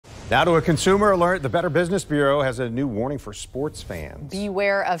Now to a consumer alert. The Better Business Bureau has a new warning for sports fans.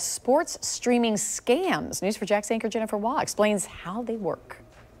 Beware of sports streaming scams. News4JAX anchor Jennifer Waugh explains how they work.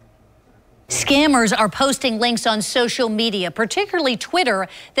 Scammers are posting links on social media, particularly Twitter,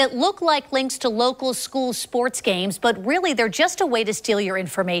 that look like links to local school sports games, but really they're just a way to steal your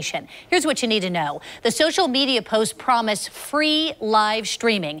information. Here's what you need to know. The social media posts promise free live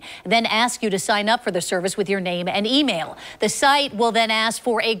streaming, then ask you to sign up for the service with your name and email. The site will then ask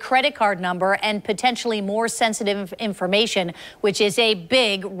for a credit card number and potentially more sensitive information, which is a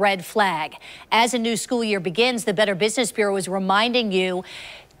big red flag. As a new school year begins, the Better Business Bureau is reminding you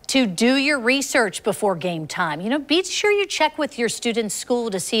to do your research before game time. Be sure you check with your student's school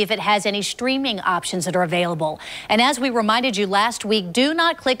to see if it has any streaming options that are available. And as we reminded you last week, do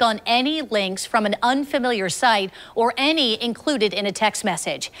not click on any links from an unfamiliar site or any included in a text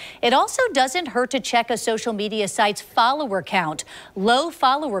message. It also doesn't hurt to check a social media site's follower count. Low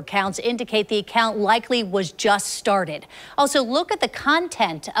follower counts indicate the account likely was just started. Also, look at the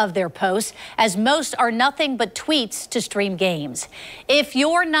content of their posts, as most are nothing but tweets to stream games. If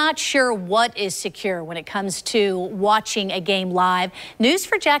you're not sure what is secure when it comes to watching a game live,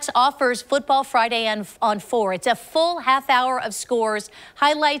 News4JAX offers Football Friday on 4. It's a full half hour of scores,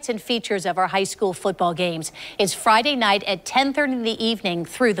 highlights, and features of our high school football games. It's Friday night at 10:30 in the evening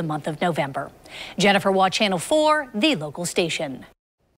through the month of November. Jennifer Waugh, Channel 4, the local station.